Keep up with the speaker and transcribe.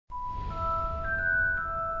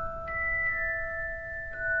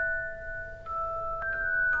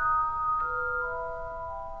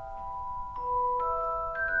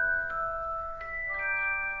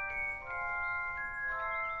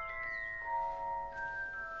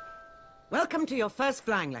Welcome to your first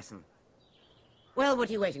flying lesson. Well, what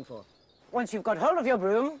are you waiting for? Once you've got hold of your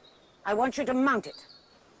broom, I want you to mount it.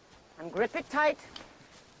 And grip it tight.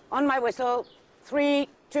 On my whistle. 3,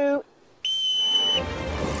 2...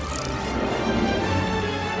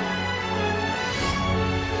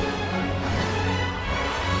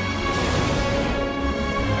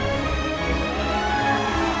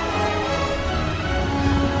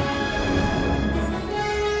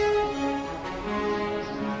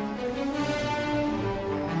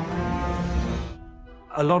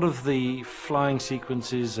 A lot of the flying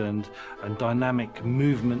sequences and dynamic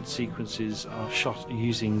movement sequences are shot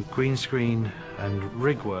using green screen and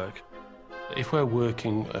rig work. If we're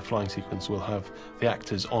working a flying sequence, we'll have the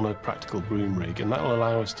actors on a practical broom rig, and that will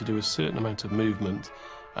allow us to do a certain amount of movement,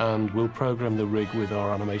 and we'll program the rig with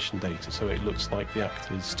our animation data so it looks like the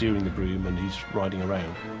actor's steering the broom and he's riding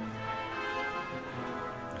around.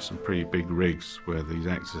 There's some pretty big rigs where these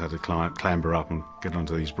actors had to clamber up and get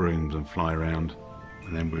onto these brooms and fly around.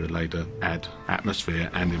 And then we would later add atmosphere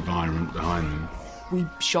and environment behind them. We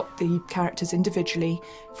shot the characters individually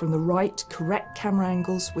from the right, correct camera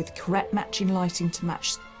angles with correct matching lighting to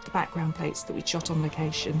match the background plates that we shot on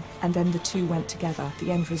location, and then the two went together.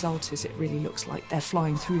 The end result is it really looks like they're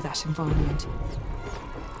flying through that environment.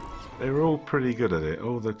 They were all pretty good at it,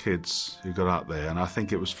 all the kids who got up there, and I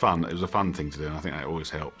think it was fun. It was a fun thing to do, and I think that always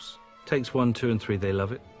helps. Takes 1, 2 and 3, they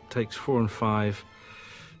love it. Takes 4 and 5.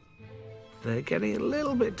 They're getting a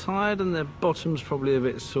little bit tired and their bottom's probably a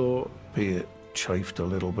bit sore. Be it chafed a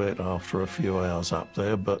little bit after a few hours up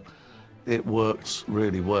there, but it works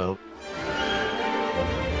really well.